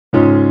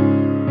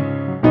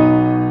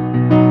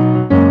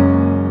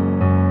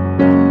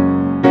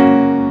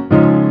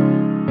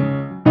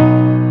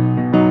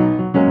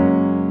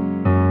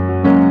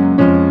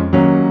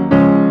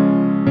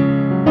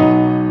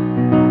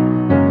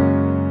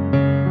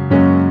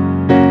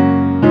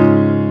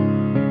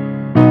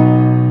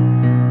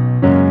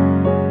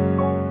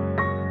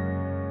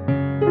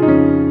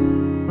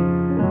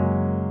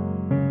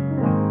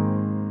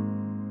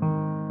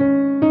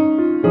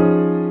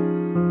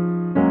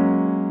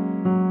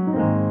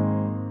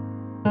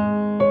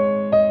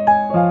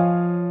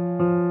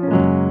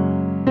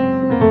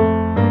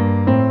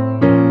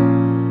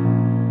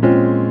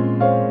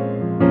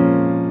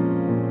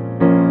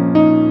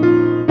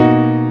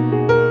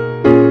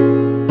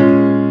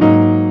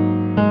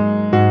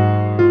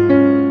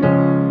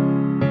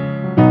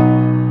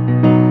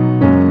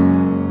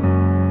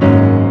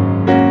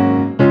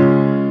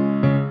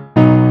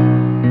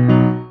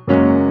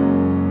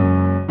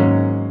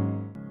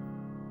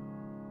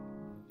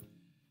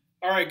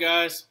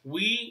guys,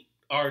 we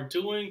are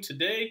doing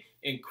today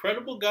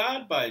Incredible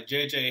God by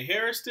J.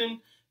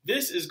 Harrison.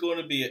 This is going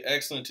to be an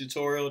excellent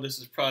tutorial. This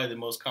is probably the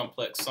most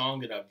complex song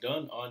that I've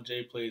done on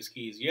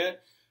JPlaysKeys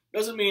yet.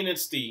 Doesn't mean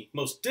it's the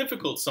most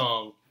difficult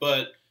song,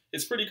 but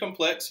it's pretty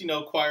complex. You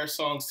know, choir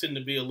songs tend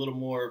to be a little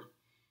more,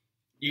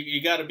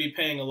 you got to be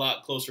paying a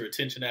lot closer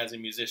attention as a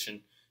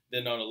musician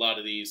than on a lot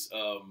of these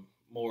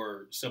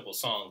more simple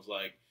songs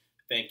like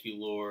Thank You,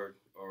 Lord,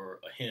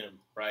 or a hymn,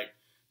 right?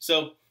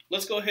 So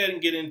let's go ahead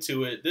and get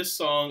into it. This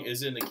song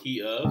is in the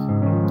key of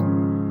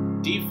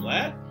D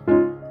flat,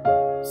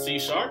 C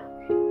sharp.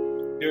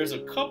 There's a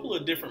couple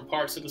of different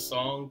parts of the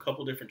song, a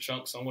couple different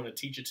chunks. I'm going to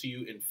teach it to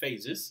you in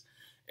phases,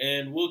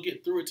 and we'll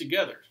get through it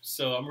together.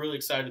 So I'm really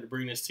excited to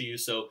bring this to you.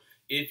 So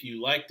if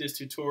you like this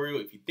tutorial,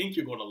 if you think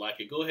you're going to like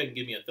it, go ahead and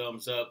give me a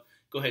thumbs up.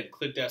 Go ahead and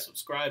click that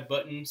subscribe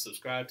button,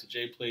 subscribe to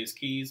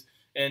JPlaysKeys,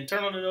 and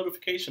turn on the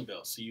notification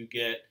bell so you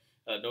get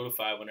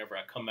notified whenever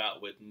I come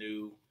out with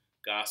new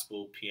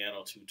gospel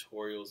piano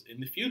tutorials in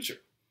the future.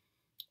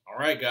 All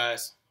right,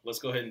 guys, let's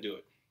go ahead and do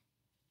it.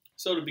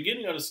 So the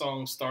beginning of the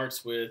song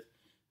starts with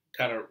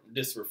kind of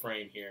this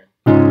refrain here.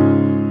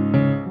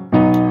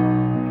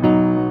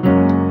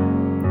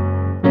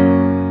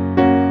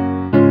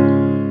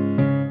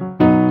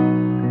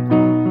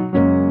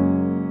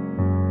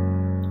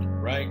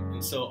 Right,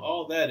 and so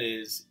all that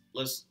is,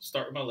 let's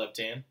start with my left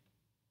hand.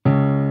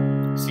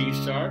 C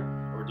sharp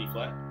or D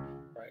flat,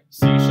 right?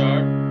 C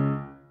sharp,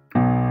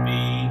 B,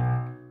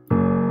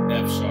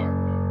 F sharp.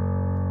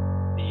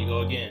 Then you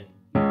go again.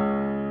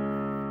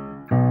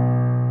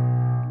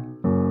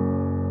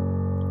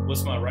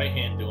 What's my right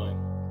hand doing?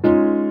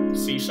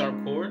 C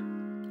sharp chord,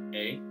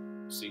 A,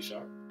 C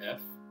sharp,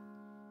 F.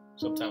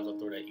 Sometimes I'll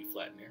throw that E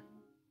flat in there.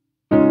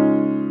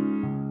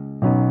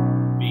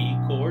 B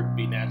chord,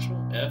 B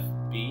natural, F,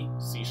 B,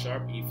 C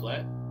sharp, E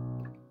flat.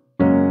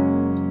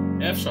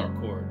 F sharp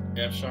chord,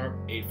 F sharp,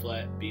 A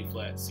flat, B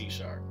flat, C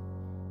sharp.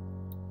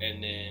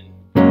 And then,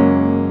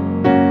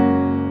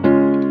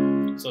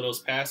 so those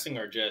passing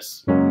are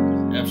just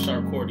F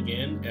sharp chord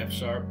again, F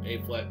sharp, A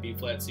flat, B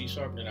flat, C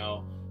sharp, then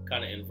I'll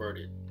kind of invert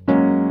it.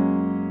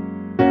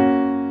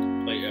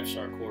 Play F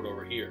sharp chord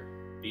over here,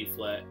 B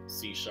flat,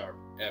 C sharp,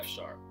 F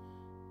sharp,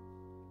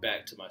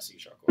 back to my C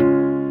sharp chord.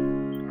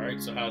 All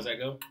right, so how does that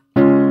go?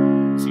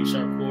 C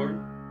sharp chord,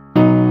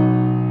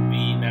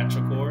 B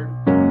natural chord,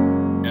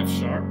 F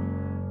sharp.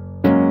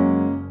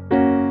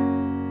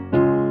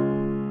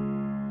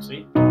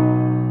 See?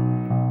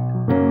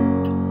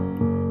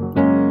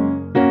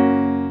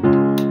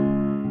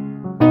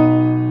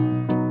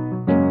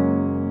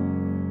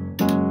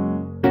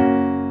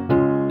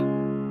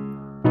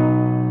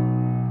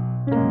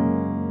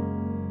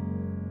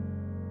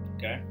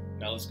 Okay,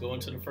 now let's go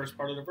into the first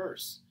part of the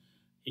verse.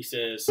 He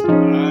says,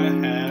 I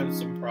have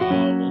some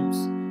problems,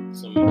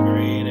 some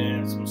great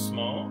and some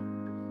small.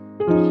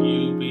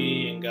 You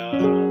being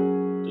God,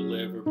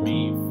 deliver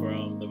me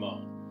from them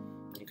all.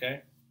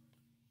 Okay,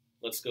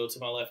 let's go to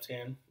my left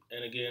hand.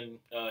 And again,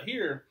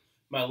 here,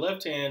 my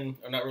left hand,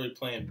 I'm not really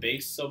playing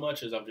bass so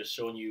much as I'm just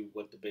showing you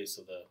what the bass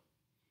of the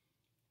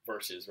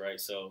verse is, right?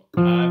 So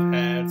I've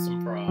had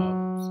some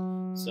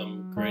problems,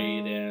 some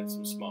great and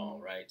some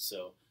small, right?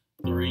 So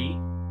 3,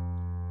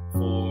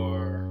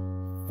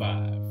 4,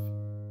 5.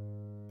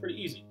 Pretty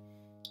easy.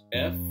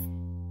 F,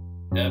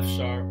 F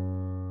sharp,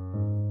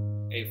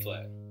 A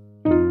flat.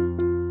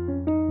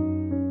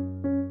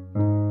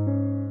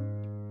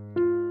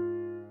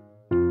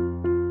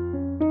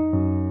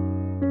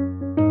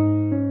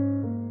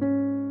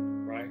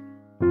 Right?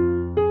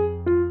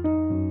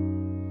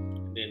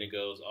 And then it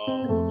goes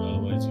all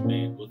the ways you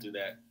made. We'll do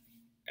that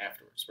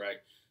afterwards, right?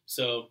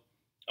 So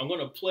I'm going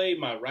to play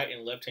my right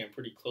and left hand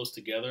pretty close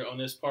together on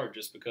this part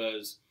just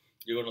because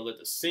you're going to let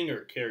the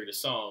singer carry the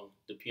song.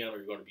 The piano,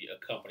 you're going to be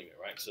accompaniment,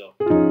 right? So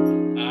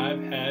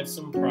I've had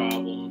some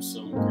problems,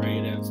 some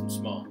great and some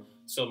small.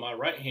 So my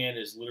right hand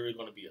is literally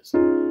going to be a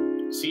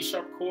C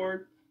sharp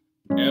chord,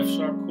 F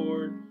sharp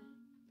chord,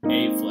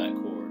 A flat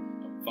chord.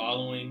 I'm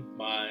following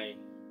my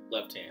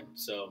left hand.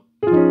 So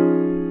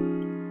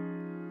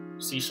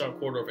C sharp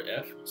chord over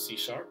F, C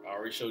sharp. I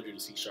already showed you the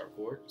C sharp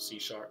chord, C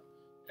sharp,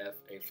 F,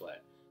 A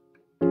flat.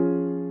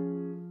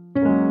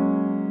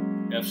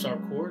 F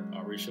sharp chord, I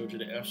already showed you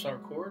the F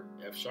sharp chord,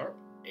 F sharp,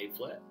 A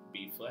flat,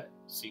 B flat,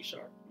 C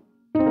sharp.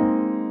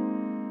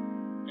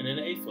 And then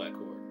the A flat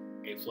chord,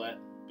 A flat,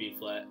 B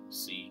flat,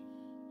 C,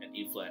 and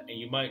E flat. And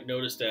you might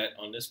notice that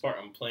on this part,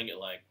 I'm playing it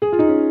like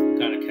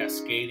kind of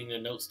cascading the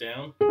notes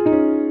down.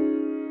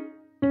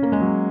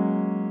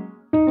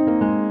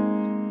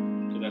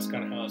 So that's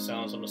kind of how it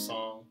sounds on the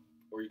song,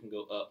 or you can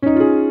go up.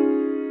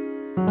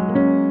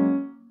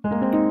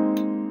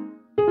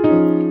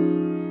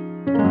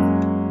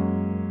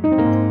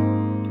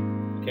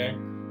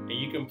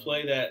 You can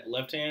play that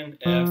left hand,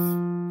 F,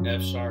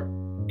 F sharp,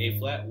 A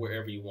flat,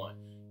 wherever you want.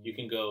 You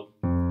can go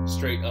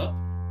straight up,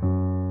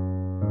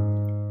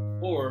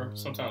 or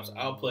sometimes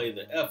I'll play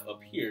the F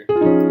up here,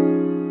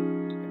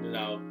 and then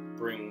I'll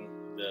bring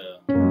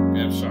the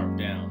F sharp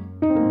down.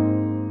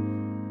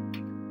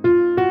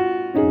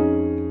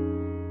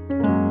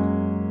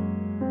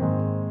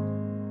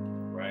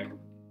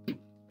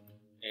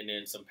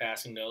 some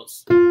passing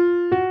notes.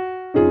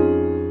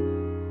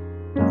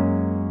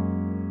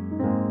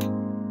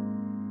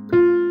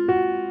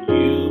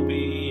 You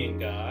being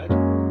God,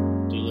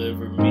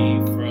 deliver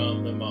me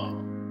from them all.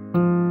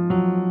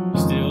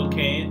 Still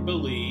can't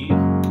believe,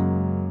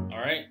 all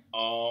right,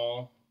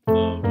 all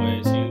the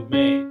ways you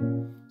made.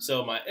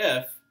 So my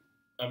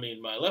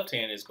my left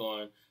hand is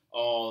going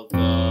all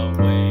the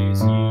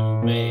ways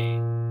you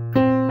made.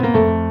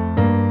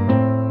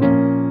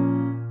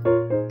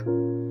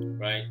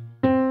 Right?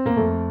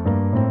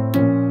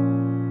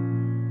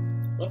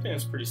 Left hand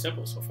is pretty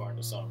simple so far in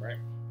the song, right?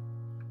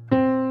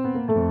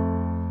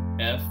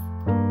 F,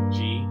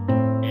 G,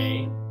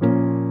 A,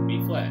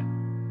 B flat.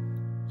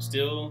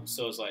 Still,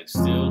 so it's like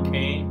still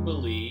can't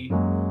believe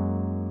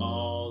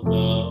all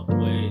the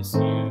ways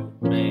you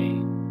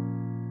made.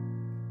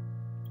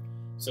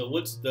 So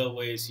what's the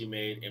ways you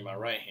made in my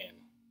right hand?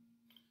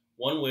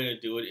 One way to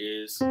do it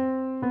is A,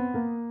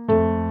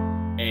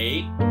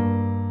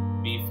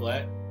 B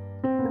flat,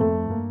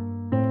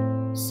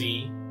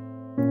 C,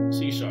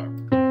 C sharp.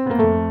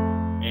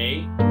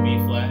 A, B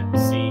flat,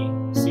 C,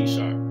 C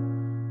sharp.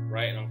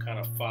 Right? And I'm kind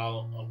of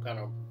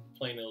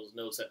playing those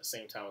notes at the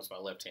same time as my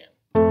left hand.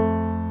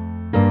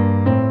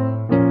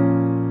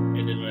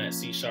 And then on that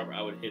C sharp,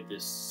 I would hit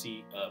this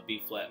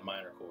B flat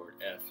minor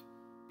chord, F,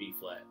 B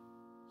flat,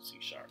 C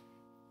sharp.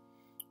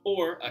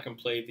 Or I can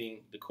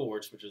play the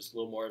chords, which is a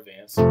little more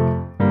advanced.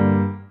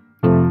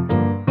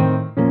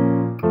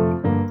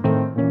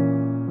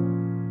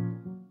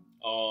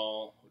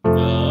 All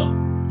the,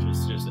 which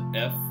is just an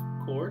F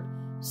chord,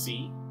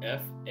 C,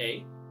 F,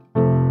 A,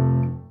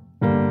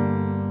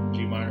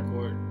 G minor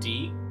chord,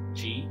 D,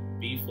 G,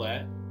 B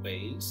flat,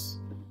 ways.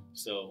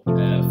 So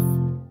F,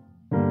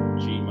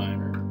 G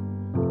minor,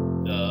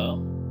 the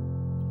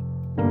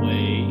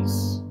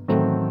ways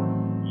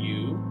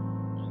you,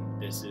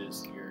 and this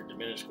is your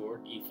diminished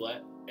chord, E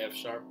flat, F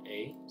sharp,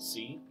 A,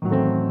 C,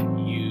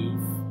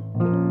 you've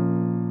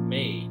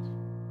made,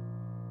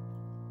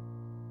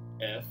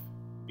 F,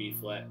 B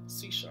flat,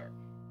 C sharp.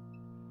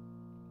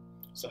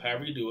 So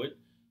however you do it,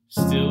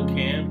 still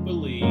can't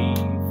believe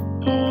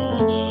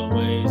all the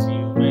ways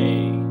you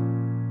made.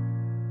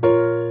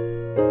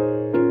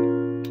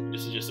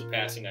 This is just a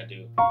passing I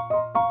do.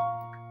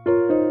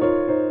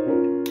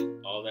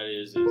 All that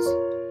is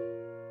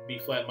B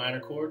flat minor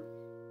chord,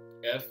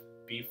 F,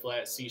 B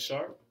flat, C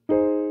sharp,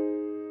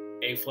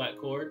 A flat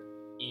chord,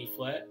 E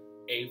flat,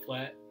 A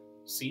flat,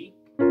 C,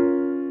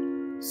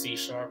 C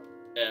sharp,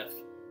 F,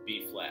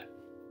 B flat.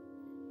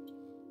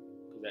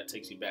 That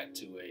takes you back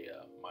to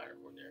a minor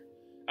chord there.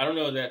 I don't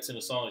know if that's in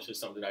the song, it's just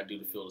something that I do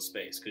to fill the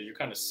space, because you're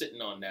kind of sitting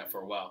on that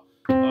for a while.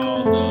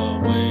 All the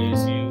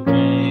ways you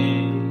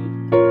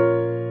made.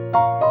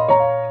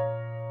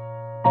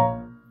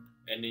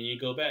 And then you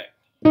go back.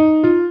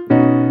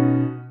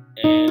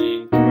 An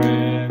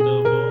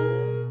incredible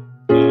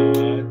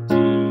God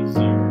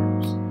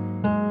deserves.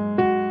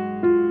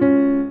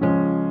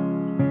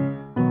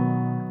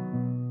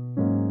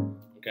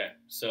 Okay,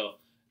 so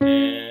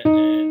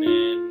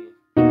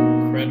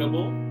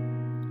credible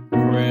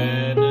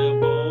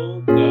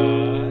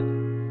God,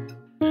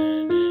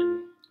 and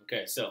then,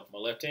 okay, so my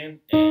left hand,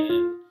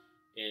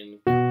 and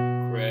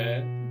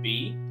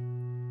B,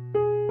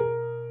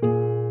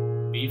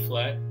 B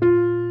flat,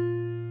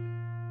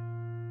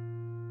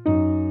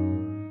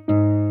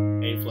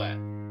 A flat.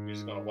 We're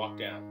just gonna walk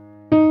down.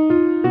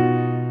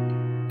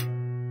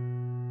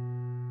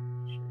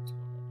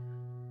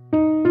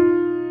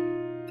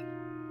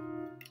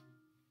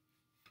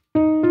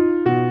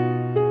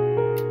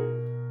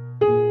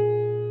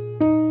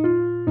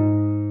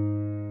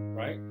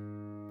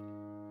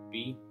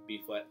 B,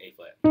 B flat, A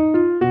flat.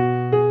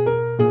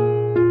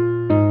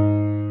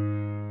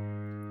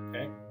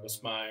 Okay,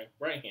 what's my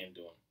right hand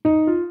doing?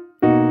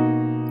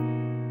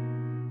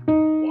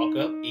 Walk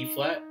up, E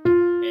flat,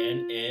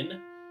 and in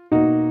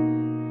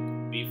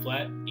B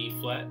flat, E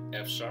flat,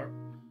 F sharp,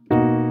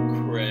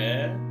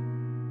 credible,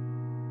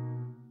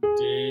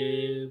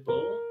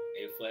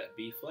 A flat,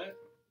 B flat,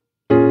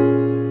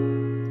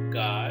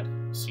 God,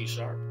 C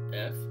sharp,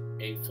 F,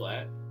 A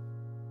flat,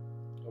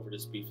 over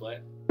this B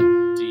flat,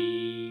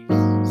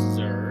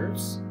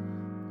 deserves,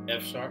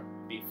 F sharp,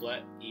 B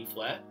flat, E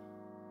flat,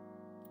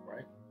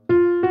 right?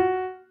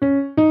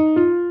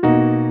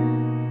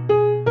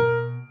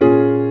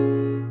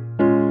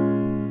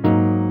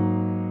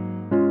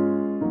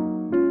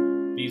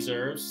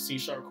 Deserves, C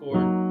sharp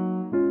chord,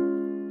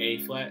 A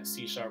flat,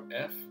 C sharp,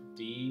 F,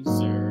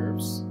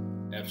 deserves,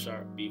 F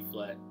sharp, B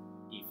flat,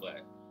 E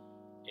flat.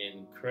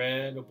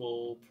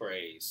 Incredible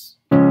praise.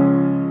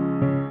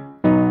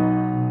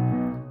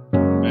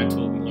 Back to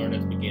what we learned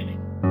at the beginning.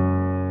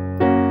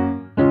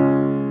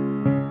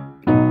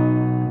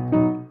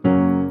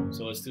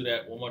 So let's do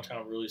that one more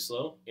time really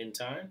slow in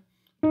time.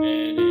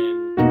 And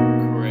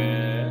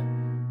incredible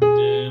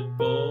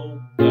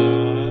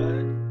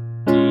God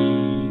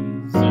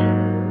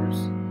deserves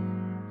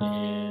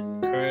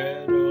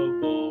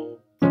incredible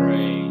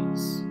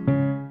praise.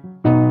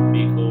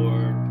 B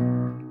chord,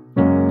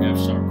 F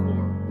sharp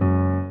chord,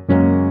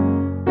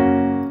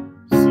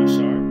 C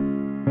sharp,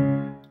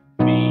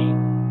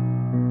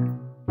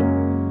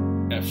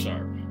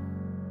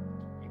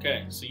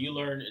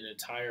 learned an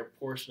entire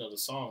portion of the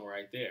song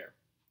right there.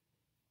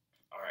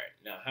 All right,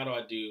 now how do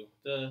I do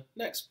the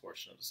next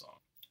portion of the song?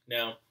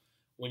 Now,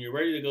 when you're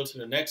ready to go to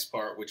the next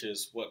part, which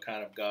is what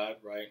kind of God,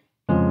 right?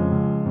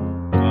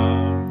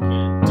 God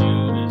can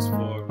do this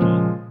for me,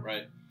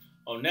 right?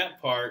 On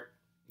that part,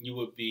 you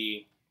would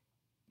be,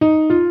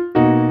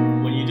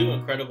 when you do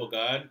incredible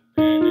God,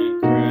 and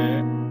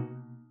incredible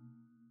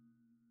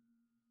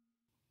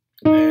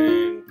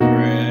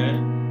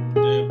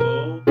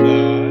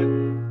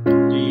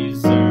God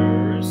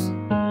deserves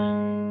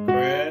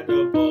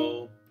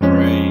incredible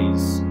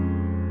praise.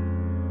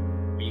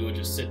 And you would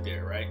just sit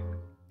there, right?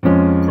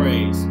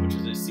 Praise, which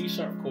is a C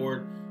sharp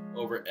chord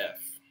over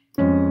F.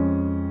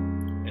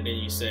 And then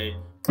you say,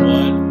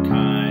 what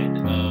kind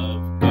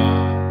of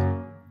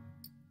God?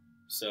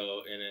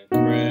 So an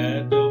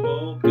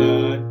incredible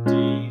God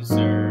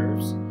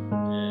deserves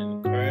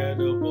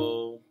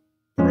incredible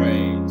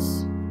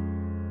praise.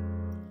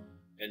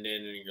 And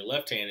then in your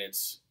left hand,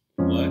 it's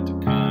what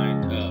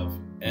kind of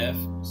F,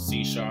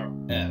 C sharp,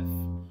 F.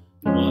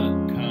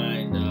 What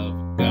kind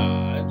of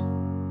God?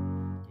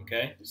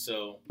 Okay,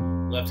 so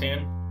left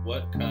hand,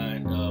 what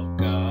kind of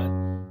God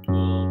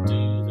will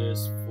do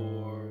this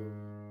for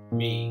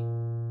me?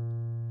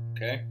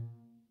 Okay,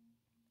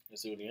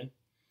 let's do it again.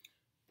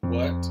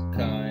 What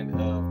kind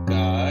of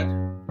God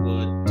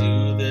would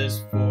do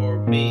this for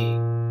me?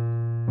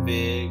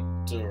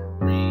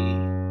 Victory,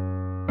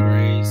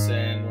 grace,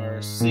 and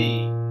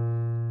mercy.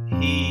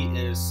 He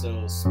is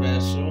so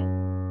special.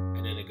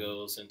 And then it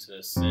goes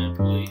into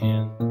simply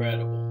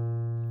incredible.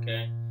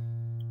 Okay,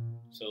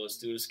 so let's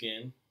do this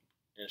again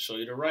and show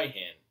you the right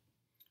hand.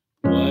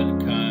 What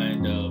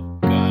kind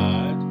of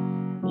God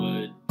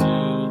would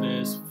do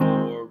this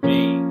for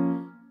me?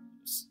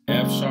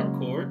 F sharp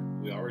chord,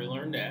 we already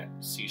learned that.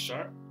 C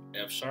sharp,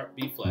 F sharp,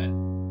 B flat.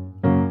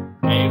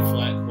 A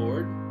flat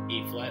chord,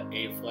 E flat,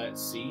 A flat,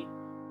 C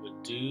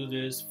would do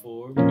this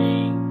for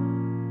me.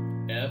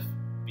 F,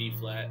 B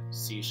flat,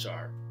 C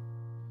sharp.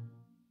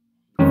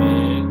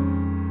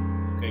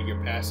 Okay,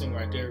 you're passing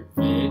right there.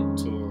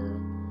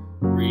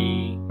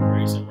 Victory,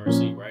 grace, and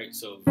mercy, right?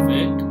 So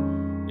Vic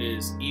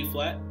is E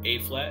flat, A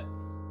flat,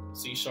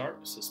 C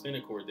sharp,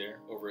 suspended chord there,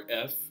 over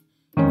F.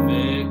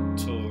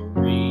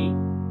 Victory,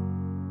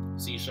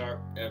 C sharp,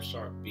 F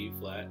sharp, B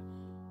flat,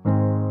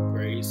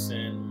 grace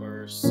and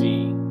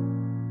mercy.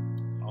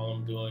 All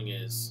I'm doing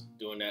is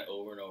doing that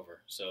over and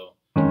over. So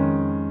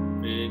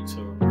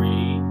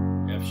victory,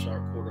 F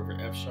sharp chord over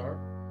F sharp,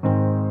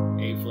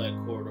 A flat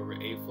chord over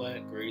A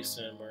flat, grace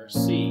and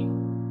mercy,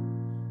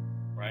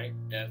 right?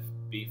 F,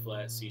 B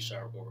flat, C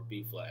sharp over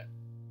B flat.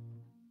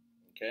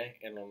 Okay,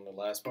 and on the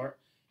last part,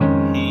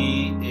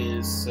 he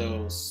is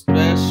so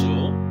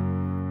special,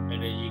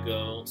 and then you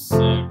go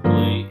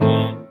simply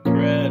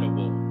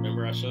incredible.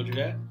 Remember I showed you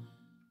that?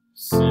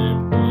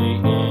 Simply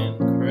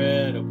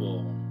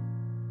incredible.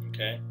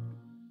 Okay,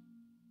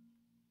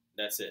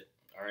 that's it.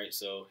 All right,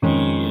 so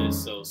he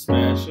is so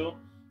special,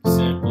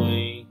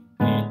 simply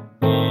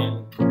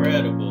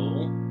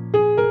incredible.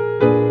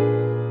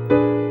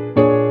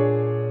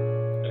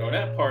 And on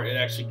that part, it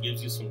actually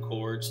gives you some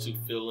chords to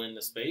fill in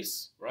the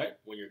space, right?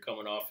 When you're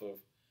coming off of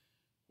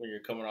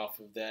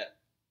that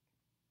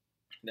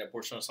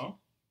portion of the song.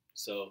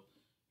 So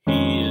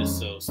he is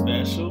so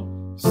special,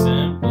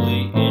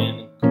 simply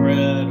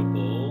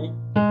incredible.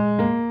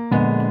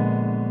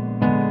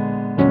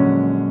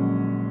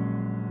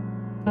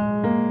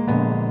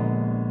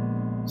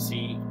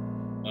 See,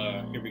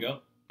 here we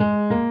go.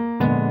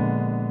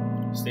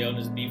 Stay on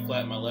this B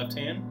flat in my left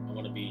hand. I'm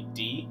going to be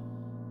D,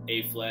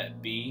 A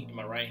flat, B in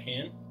my right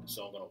hand.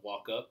 So I'm going to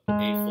walk up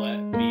A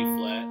flat, B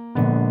flat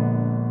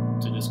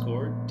to this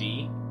chord,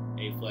 D,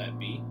 A flat,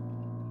 B,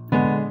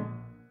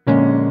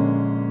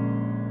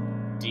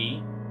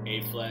 D,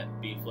 A flat,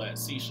 B flat,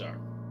 C sharp,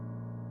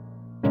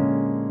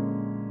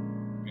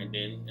 and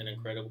then an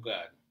incredible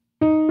God.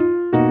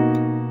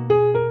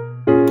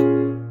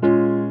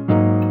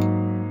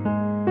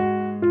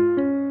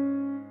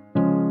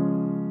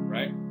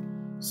 Right?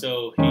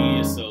 So he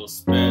is so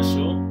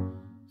special,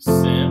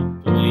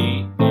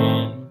 simply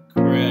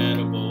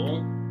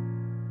incredible.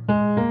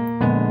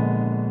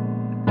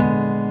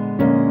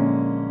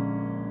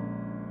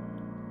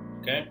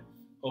 Okay?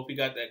 Hope you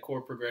got that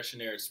chord progression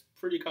there. It's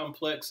pretty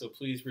complex, so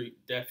please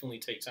definitely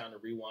take time to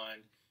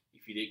rewind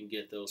if you didn't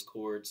get those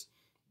chords.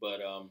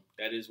 But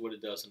that is what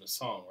it does in the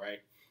song,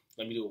 right?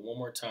 Let me do it one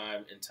more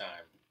time in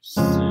time.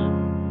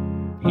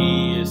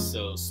 He is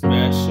so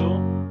special,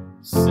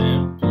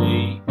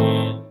 simply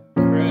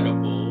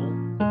incredible.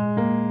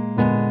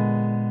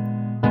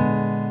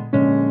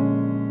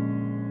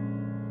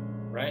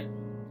 Right?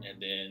 And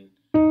then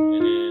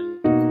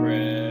an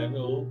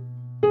incredible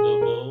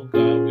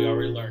God. We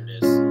already learned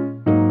this.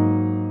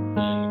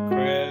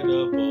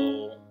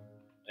 Incredible.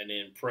 And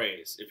then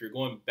praise. If you're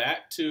going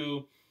back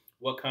to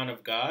what kind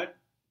of God,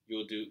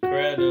 you'll do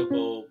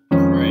incredible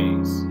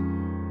praise.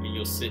 And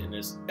you'll sit in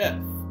this F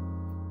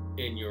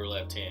in your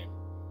left hand.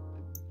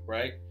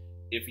 Right?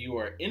 If you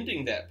are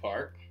ending that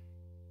part,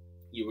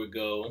 you would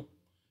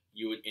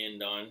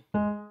end on,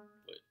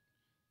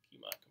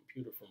 keep my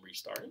computer from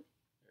restarting.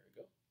 There we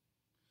go.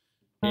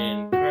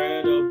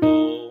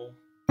 Incredible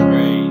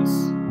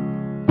praise.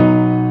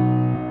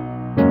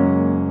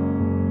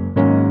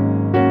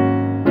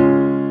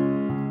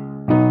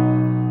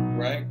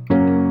 Right?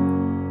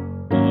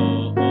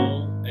 Oh,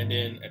 oh. And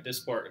then at this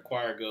part, the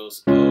choir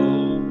goes,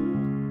 oh,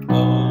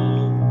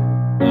 oh,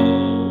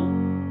 oh,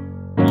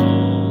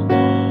 oh,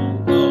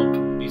 oh,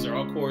 oh. These are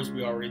all chords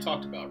we already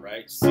talked about,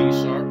 right? C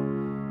sharp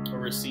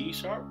over C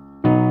sharp,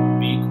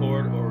 B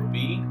chord over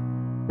B,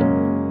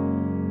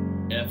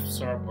 F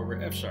sharp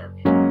over F sharp.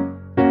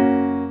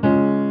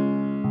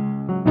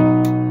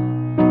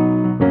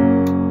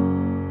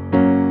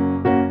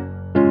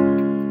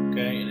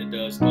 Okay, and it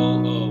does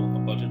oh, oh a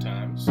bunch of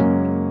times.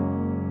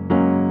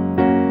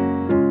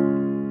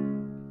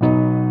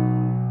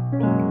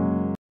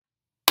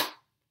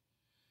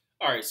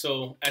 Alright,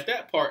 so at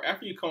that part,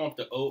 after you come off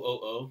the oh, oh,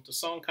 oh, the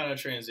song kind of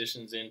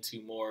transitions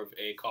into more of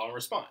a call and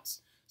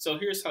response. So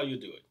here's how you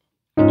do it.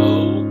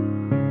 Oh,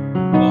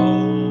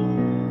 oh,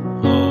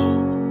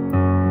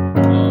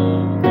 oh,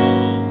 oh,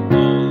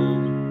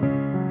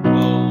 oh,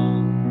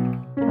 oh,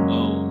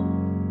 oh.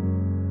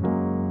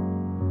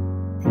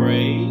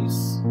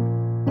 Praise,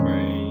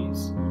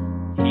 praise,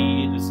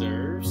 he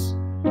deserves,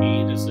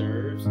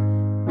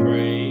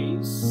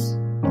 praise,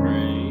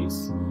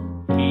 praise,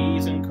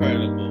 he's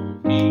incredible,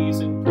 he's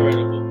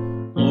incredible.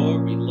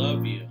 Lord, we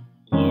love you,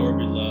 Lord,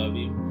 we love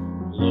you,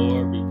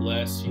 Lord, we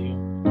bless you,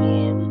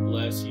 Lord, we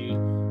bless you,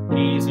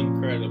 he's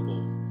incredible,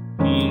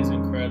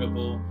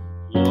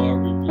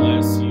 Lord, we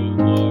bless you,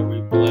 Lord,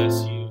 we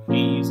bless you,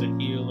 he's a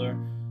healer,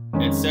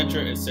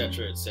 etc.,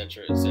 etc.,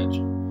 etc.,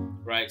 etc.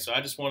 Right, so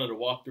I just wanted to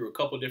walk through a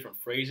couple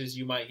different phrases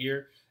you might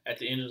hear at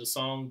the end of the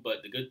song,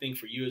 but the good thing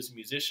for you as a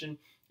musician,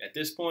 at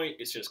this point,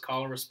 it's just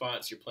call and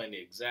response. You're playing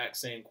the exact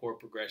same chord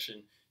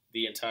progression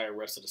the entire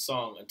rest of the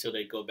song until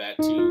they go back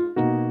to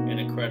an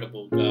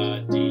incredible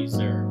God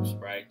deserves,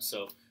 right?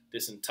 So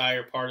this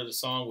entire part of the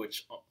song,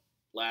 which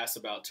lasts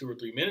about 2 or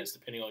 3 minutes,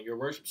 depending on your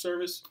worship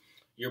service,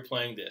 you're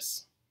playing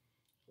this.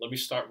 Let me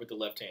start with the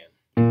left hand.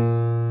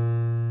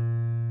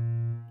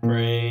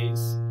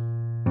 Praise,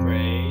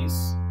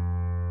 praise,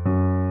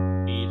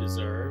 he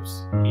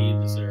deserves,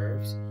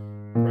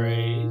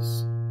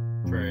 praise,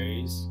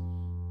 praise,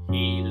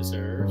 he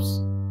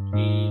deserves.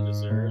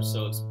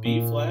 So it's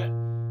B flat,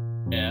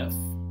 F,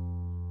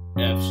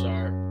 F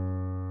sharp,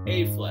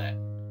 A flat,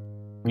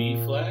 B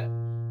flat,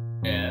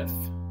 F,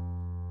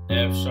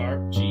 F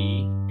sharp,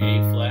 G,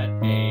 A flat,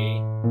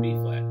 A, B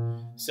flat.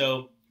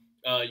 So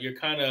you're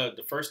kind of,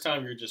 the first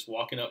time you're just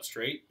walking up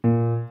straight, and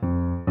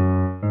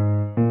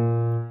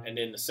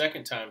then the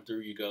second time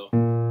through you go,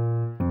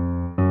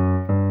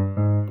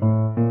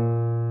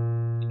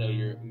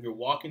 you're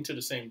walking to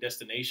the same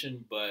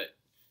destination, but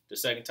the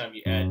second time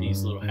you add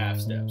these little half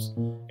steps.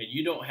 And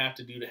you don't have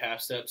to do the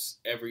half steps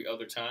every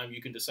other time.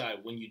 You can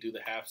decide when you do the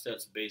half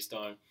steps based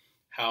on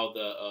how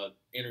the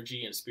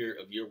energy and spirit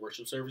of your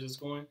worship service is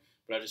going.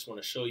 But I just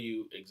want to show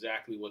you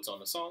exactly what's on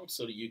the song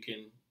so that you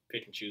can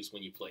pick and choose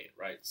when you play it,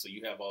 right? So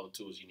you have all the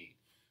tools you need.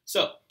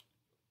 So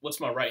what's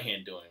my right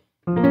hand doing?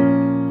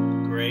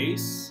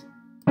 Grace,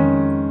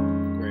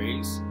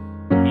 grace,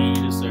 he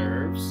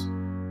deserves,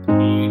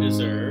 grace,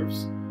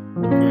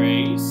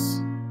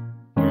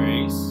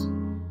 grace,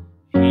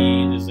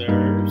 he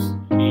deserves,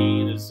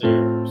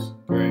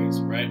 grace,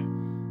 right?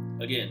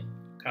 Again,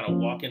 kind of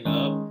walking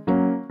up,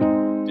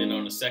 then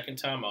on the second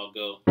time I'll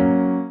go,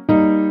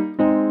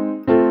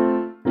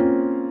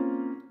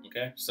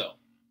 okay? So,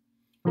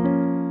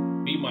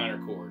 B minor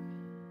chord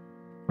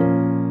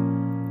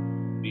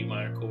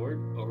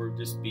over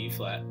this B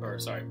flat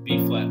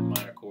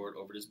minor chord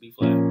over this B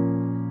flat,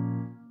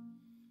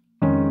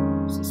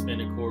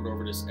 suspended chord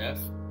over this F,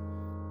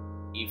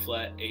 E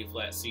flat, A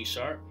flat, C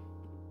sharp,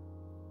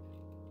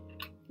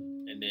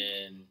 and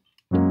then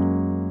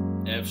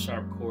F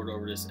sharp chord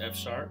over this F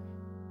sharp,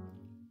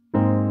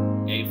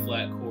 A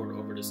flat chord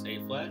over this A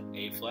flat,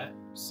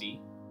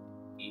 C,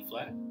 E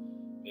flat,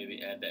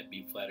 maybe add that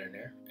B flat in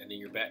there, and then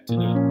you're back to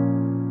the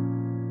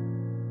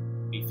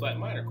B flat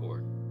minor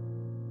chord,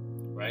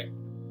 right?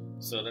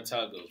 So that's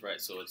how it goes, right?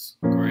 So it's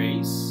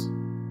grace,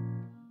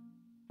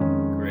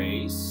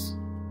 grace,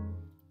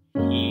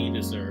 he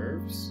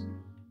deserves.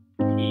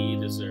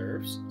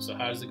 So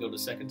how does it go the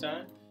second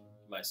time?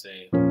 You might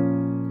say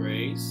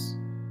grace,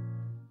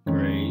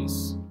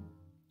 grace,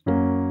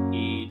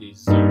 he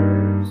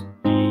deserves.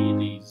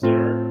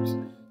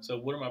 So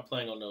what am I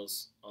playing on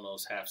those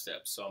half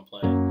steps? So I'm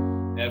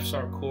playing F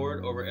sharp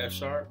chord over F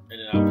sharp, and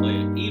then I'll play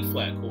an E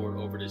flat chord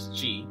over this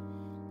G.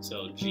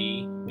 So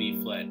G, B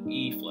flat,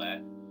 E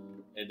flat,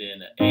 and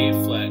then an A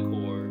flat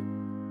chord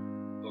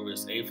over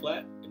this A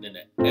flat, and then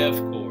an F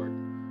chord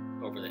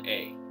over the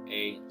A,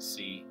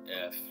 C,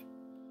 F,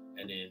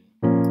 and then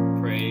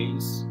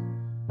praise,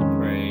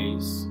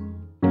 praise,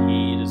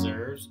 he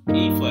deserves,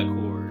 E flat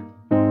chord,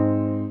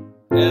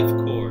 F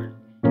chord,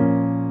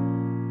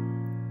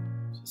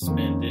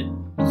 suspended,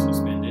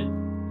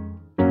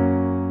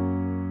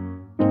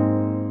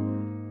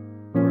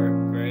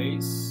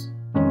 grace,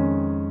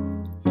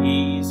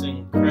 he's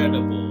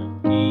incredible,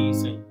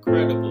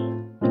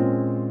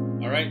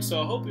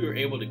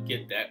 able to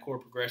get that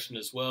chord progression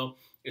as well.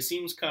 It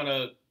seems kind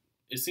of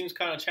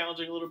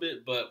challenging a little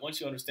bit, but once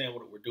you understand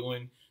what we're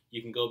doing,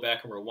 you can go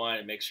back and rewind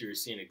and make sure you're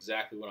seeing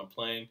exactly what I'm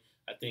playing.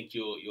 I think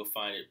you'll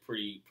find it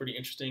pretty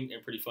interesting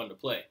and pretty fun to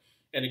play.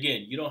 And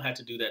again, you don't have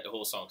to do that the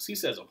whole song. He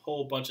says a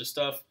whole bunch of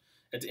stuff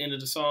at the end of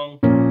the song.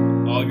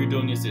 All you're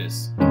doing is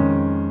this.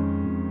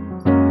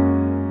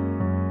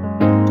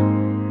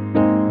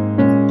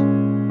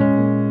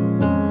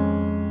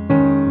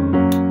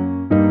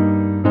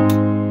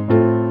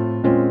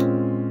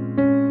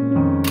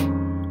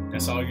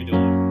 That's all you're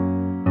doing.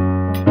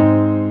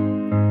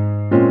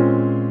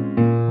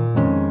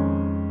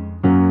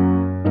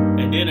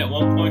 And then at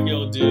one point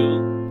he'll do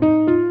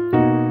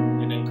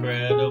an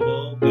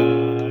incredible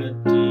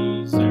God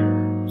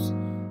deserves.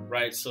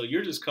 Right? So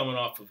you're just coming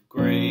off of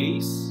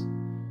grace,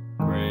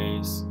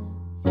 grace.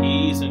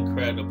 He's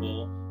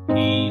incredible.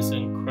 He's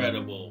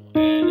incredible.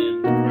 An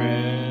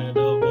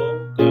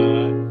incredible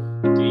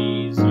God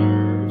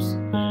deserves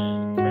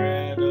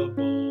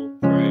incredible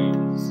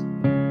praise.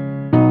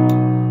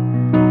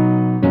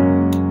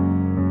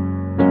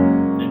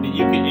 And then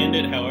you can end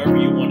it however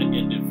you want to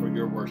end it for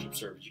your worship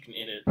service. You can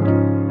end it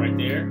right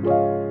there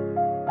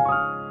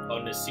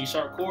on the C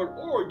sharp chord,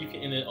 or you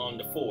can end it on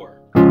the 4.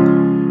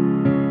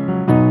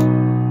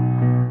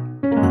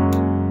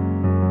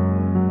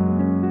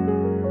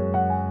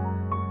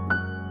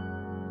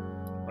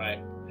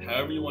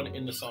 However you want to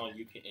end the song,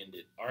 you can end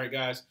it. All right,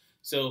 guys.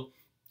 So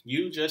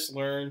you just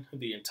learned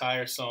the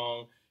entire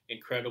song,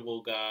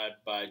 Incredible God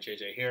by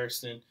JJ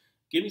Harrison.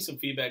 Give me some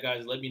feedback,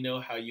 guys. Let me know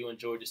how you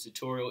enjoyed this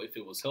tutorial, if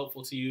it was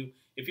helpful to you.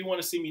 If you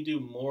want to see me do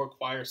more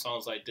choir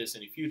songs like this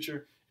in the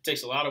future, it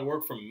takes a lot of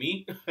work from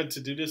me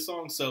to do this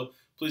song. So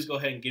please go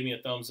ahead and give me a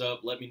thumbs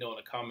up. Let me know in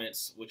the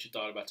comments what you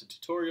thought about the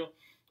tutorial.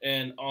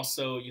 And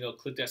also,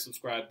 click that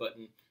subscribe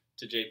button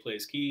to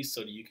JPlaysKeys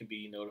so that you can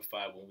be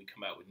notified when we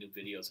come out with new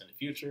videos in the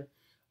future.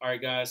 All right,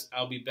 guys,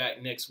 I'll be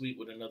back next week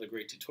with another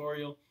great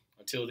tutorial.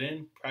 Until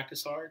then,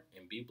 practice hard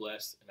and be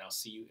blessed, and I'll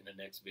see you in the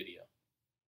next video.